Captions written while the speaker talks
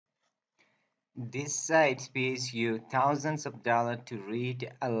This site pays you thousands of dollars to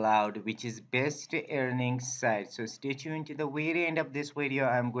read aloud, which is best earning site. So stay tuned to the very end of this video.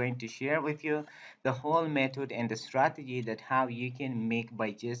 I'm going to share with you the whole method and the strategy that how you can make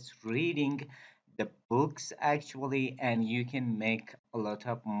by just reading the books actually, and you can make a lot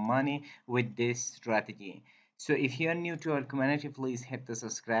of money with this strategy. So if you're new to our community, please hit the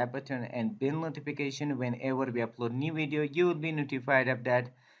subscribe button and bell notification. Whenever we upload new video, you will be notified of that.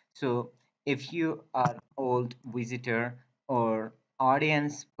 So if you are old visitor or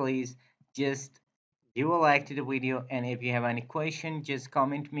audience, please just give a like to the video, and if you have any question, just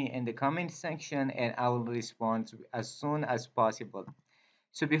comment me in the comment section and I will respond as soon as possible.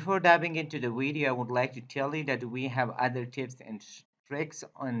 So before diving into the video, I would like to tell you that we have other tips and tricks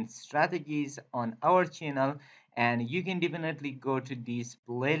on strategies on our channel, and you can definitely go to this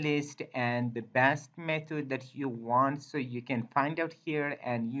playlist and the best method that you want, so you can find out here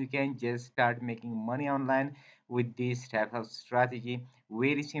and you can just start making money online with this type of strategy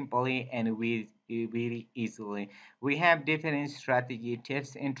very simply and very easily. We have different strategy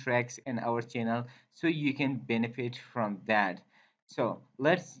tips and tricks in our channel, so you can benefit from that. So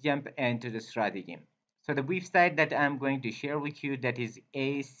let's jump into the strategy. So the website that I'm going to share with you, that is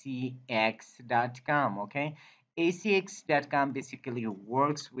acx.com. Okay, acx.com basically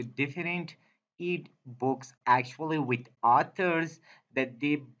works with different e-books, actually with authors that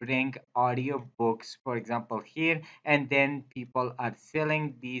they bring audio books, for example here, and then people are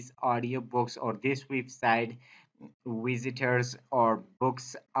selling these audio books, or this website visitors or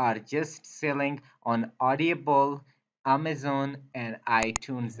books are just selling on Audible, Amazon, and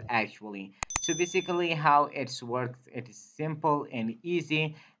iTunes actually. So basically how it works, it is simple and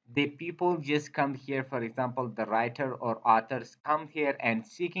easy. The people just come here, for example, the writer or authors come here and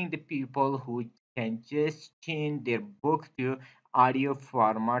seeking the people who can just change their book to audio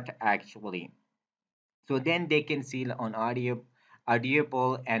format actually. So then they can see on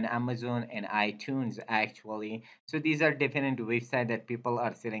Audible and Amazon and iTunes actually. So these are different websites that people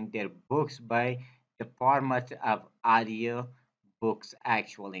are selling their books by the format of audio books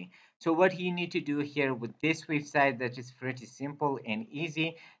actually. So what you need to do here with this website, that is pretty simple and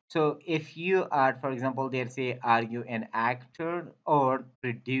easy. So if you are, for example, they'll say, are you an actor or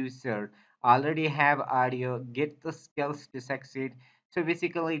producer, already have audio, get the skills to succeed. So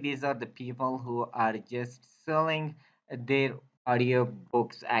basically, these are the people who are just selling their audio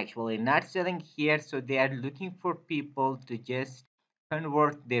books actually, not selling here. So they are looking for people to just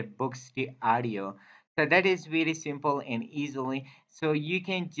convert their books to audio. So that is very simple and easily. So you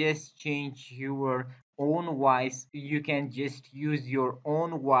can just change your own voice. You can just use your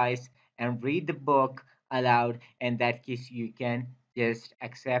own voice and read the book aloud. In that case, you can just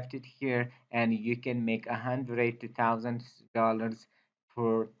accept it here and you can make $100 to $1,000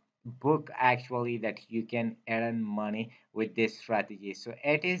 for book actually, that you can earn money with this strategy. So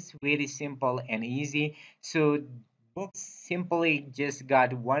it is very simple and easy. So books simply just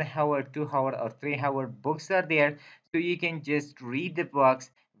got 1 hour, 2 hour, or 3 hour books are there. So you can just read the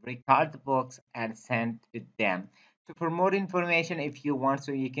books, record the books, and send to them. So for more information, if you want,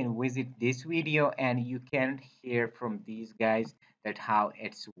 so you can visit this video and you can hear from these guys that how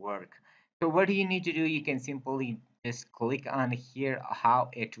it's work. So what do you need to do? You can simply just click on here how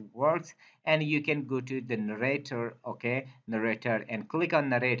it works, and you can go to the narrator. Okay, narrator, and click on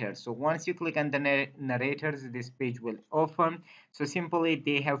narrator. So once you click on the narrators, this page will open. So simply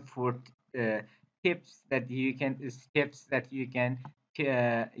they have four uh, tips that you can steps that you can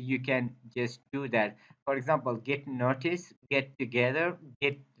just do that. For example, get noticed, get together,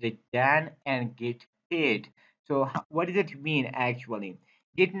 get it done, and get paid. So what does it mean actually?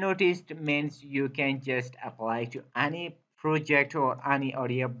 Get noticed means you can just apply to any project or any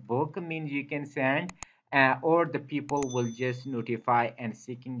audio book, means you can send, or the people will just notify and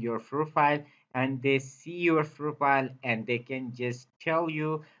seeking your profile, and they see your profile and they can just tell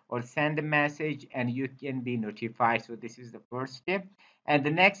you or send a message and you can be notified. So this is the first step. And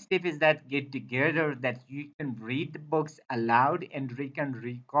the next step is that get together, that you can read the books aloud and we can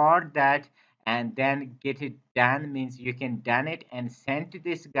record that, and then get it done means you can done it and send to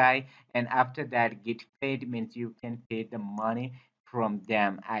this guy, and after that get paid means you can pay the money from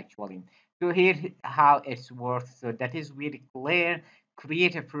them actually. So here how it works. So that is very clear.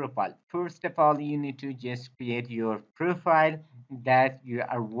 Create a profile. First of all, you need to just create your profile that you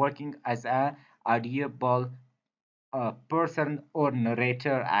are working as a audible person or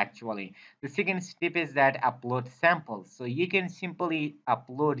narrator actually. The second step is that upload samples. So you can simply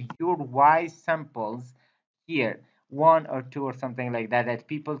upload your voice samples here, one or two or something like that, that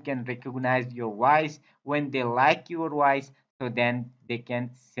people can recognize your voice when they like your voice. So then they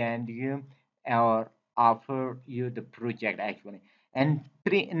can send you or offer you the project actually. And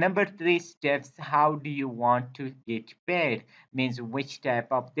number three steps, how do you want to get paid? Means which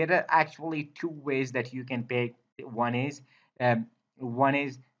type of, there are actually two ways that you can pay. One is um, one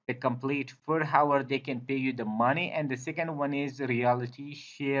is the complete per hour they can pay you the money, and the second one is reality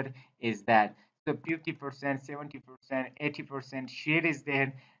share is that. So 50%, 70%, 80% share is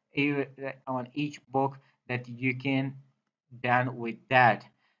there on each book that you can done with that.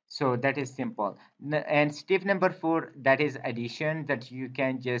 So that is simple. And step number four, that is addition, that you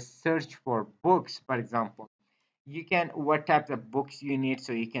can just search for books. For example, you can, what types of books you need,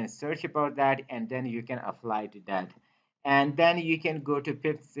 so you can search about that and then you can apply to that. And then you can go to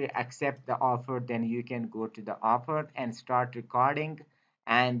fifth, say accept the offer, then you can go to the offer and start recording.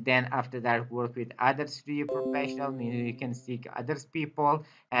 And then after that, work with other studio professional, meaning you can seek others people,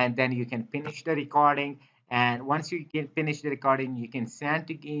 and then you can finish the recording. And once you can finish the recording, you can send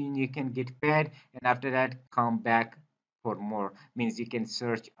again, you can get paid, and after that come back for more, means you can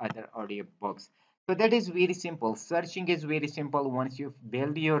search other audio books. So that is very simple. Searching is very simple. Once you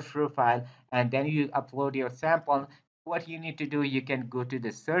build your profile and then you upload your sample, what you need to do, you can go to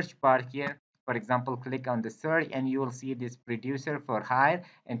the search bar here. For example, click on the search and you will see this producer for hire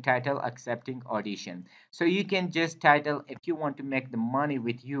and title accepting audition. So you can just title if you want to make the money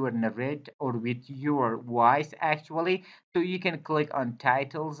with your narrate or with your voice actually. So you can click on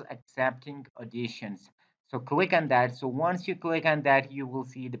titles accepting auditions. So click on that. So once you click on that, you will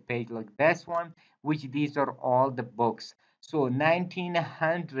see the page like this one, which these are all the books. So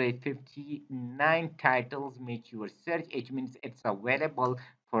 1959 titles make your search. It means it's available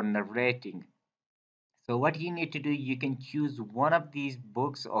for narrating. So what you need to do, you can choose one of these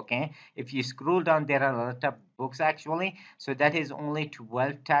books. Okay, if you scroll down, there are a lot of books actually. So that is only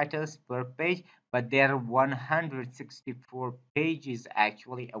 12 titles per page, but there are 164 pages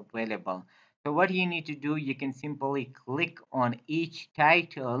actually available. So what you need to do, you can simply click on each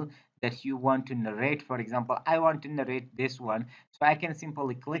title that you want to narrate. For example, I want to narrate this one, so I can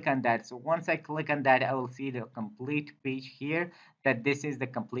simply click on that. So once I click on that, I will see the complete page here, that this is the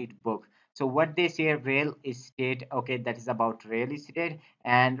complete book. So what they say, real estate, okay, that is about real estate,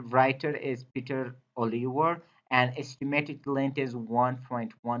 and writer is Peter Oliver, and estimated length is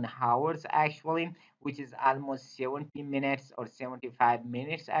 1.1 hours actually, which is almost 70 minutes or 75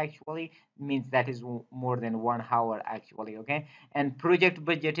 minutes actually, means that is more than 1 hour actually, okay. And project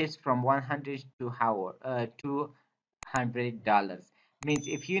budget is from 100 to hour $200, means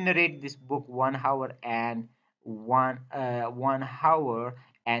if you narrate this book 1 hour and 1 hour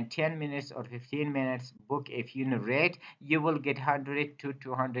and 10 minutes or 15 minutes book, if you narrate, you will get 100 to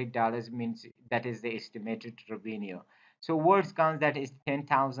 $200, means that is the estimated revenue. So words count, that is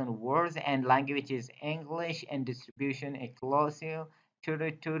 10,000 words, and language is English, and distribution exclusive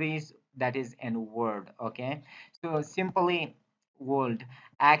territories, that is in word. Okay, so simply world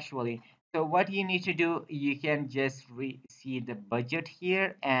actually. So what you need to do, you can just see the budget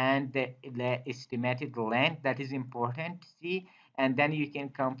here and the estimated length, that is important to see. And then you can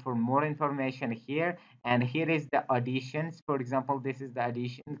come for more information here, and here is the additions. For example, this is the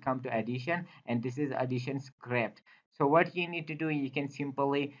addition, come to addition, and this is addition script. So what you need to do, you can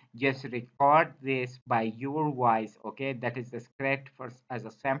simply just record this by your voice. Okay, that is the script for as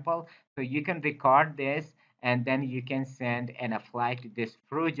a sample. So you can record this, and then you can send and apply to this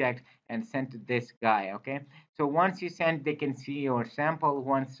project and send to this guy. Okay, so once you send, they can see your sample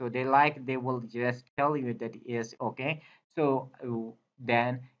once, so they like, they will just tell you that is okay. So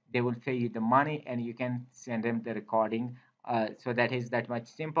then they will pay you the money and you can send them the recording. So that is that much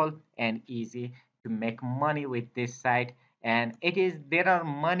simple and easy to make money with this site. And it is, there are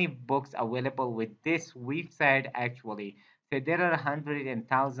many books available with this website actually. So there are hundreds and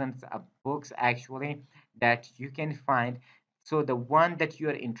thousands of books actually that you can find. So the one that you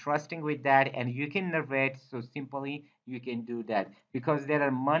are interested with that and you can narrate, so simply you can do that, because there are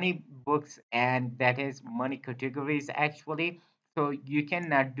many books and that is many categories actually. So you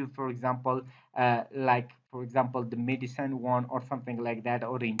cannot do, for example, like for example the medicine one or something like that,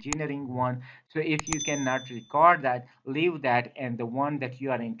 or engineering one. So if you cannot record that, leave that, and the one that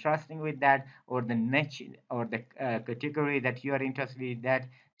you are interested with that, or the niche or the category that you are interested in that,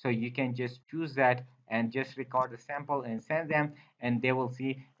 so you can just choose that and just record a sample and send them, and they will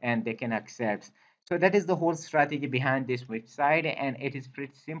see and they can accept. So that is the whole strategy behind this website, and it is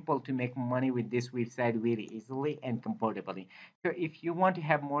pretty simple to make money with this website very easily and comfortably. So if you want to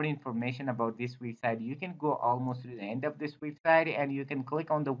have more information about this website, you can go almost to the end of this website and you can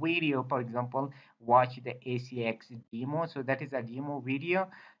click on the video. For example, watch the ACX demo. So that is a demo video.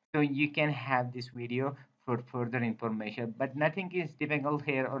 So you can have this video for further information. But nothing is difficult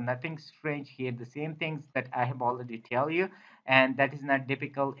here or nothing strange here. The same things that I have already tell you, and that is not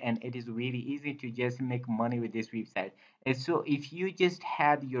difficult, and it is very easy to just make money with this website. And so if you just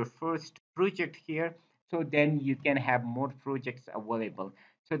had your first project here, so then you can have more projects available.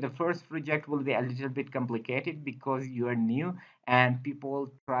 So the first project will be a little bit complicated because you are new and people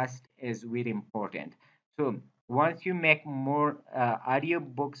trust is very important. So once you make more audio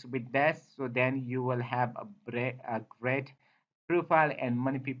books with this, so then you will have a great profile and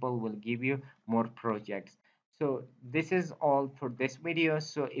many people will give you more projects. So this is all for this video.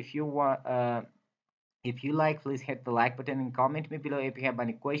 So if you like, please hit the like button and comment me below. If you have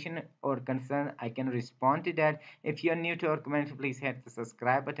any question or concern, I can respond to that. If you're new to our community, please hit the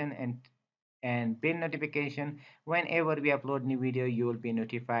subscribe button and bell notification. Whenever we upload new video, you will be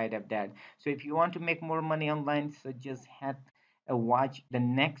notified of that. So if you want to make more money online, so just hit watch the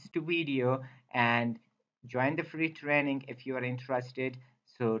next video and join the free training if you are interested.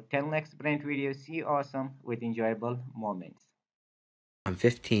 So till next brand video, see you awesome with enjoyable moments. I'm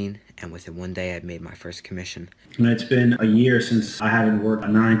 15, and within one day I'd made my first commission. And it's been a year since I haven't worked a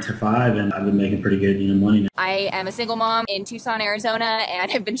 9 to 5, and I've been making pretty good, money now. I am a single mom in Tucson, Arizona,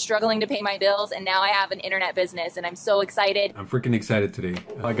 and have been struggling to pay my bills, and now I have an internet business, and I'm so excited. I'm freaking excited today.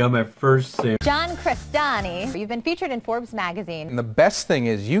 I got my first sale. John Crestani, you've been featured in Forbes magazine. And the best thing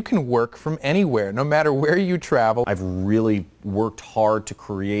is you can work from anywhere, no matter where you travel. I've really worked hard to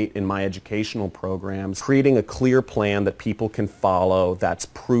create in my educational programs, creating a clear plan that people can follow, that's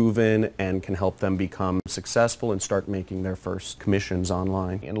proven and can help them become successful and start making their first commissions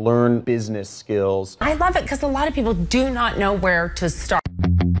online and learn business skills. I love it because a lot of people do not know where to start.